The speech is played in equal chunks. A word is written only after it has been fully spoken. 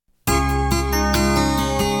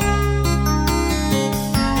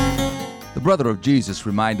The brother of Jesus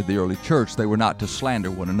reminded the early church they were not to slander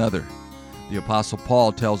one another. The Apostle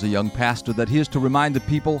Paul tells a young pastor that he is to remind the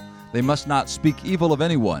people they must not speak evil of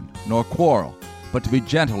anyone, nor quarrel, but to be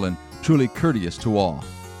gentle and truly courteous to all.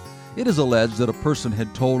 It is alleged that a person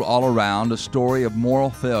had told all around a story of moral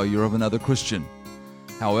failure of another Christian.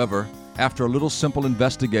 However, after a little simple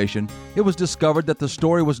investigation, it was discovered that the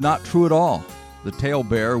story was not true at all. The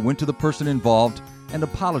talebearer went to the person involved and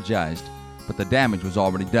apologized, but the damage was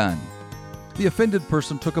already done. The offended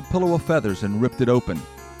person took a pillow of feathers and ripped it open.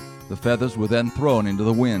 The feathers were then thrown into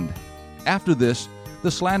the wind. After this,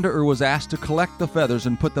 the slanderer was asked to collect the feathers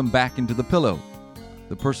and put them back into the pillow.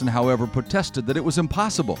 The person, however, protested that it was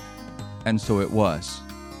impossible, and so it was.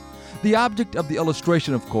 The object of the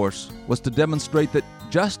illustration, of course, was to demonstrate that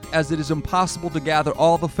just as it is impossible to gather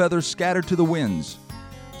all the feathers scattered to the winds,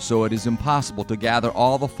 so it is impossible to gather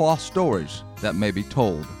all the false stories that may be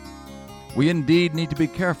told. We indeed need to be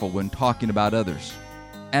careful when talking about others,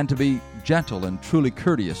 and to be gentle and truly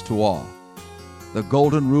courteous to all. The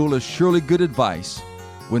golden rule is surely good advice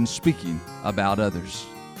when speaking about others.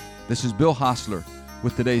 This is Bill Hostler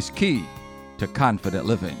with today's Key to Confident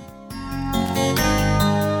Living.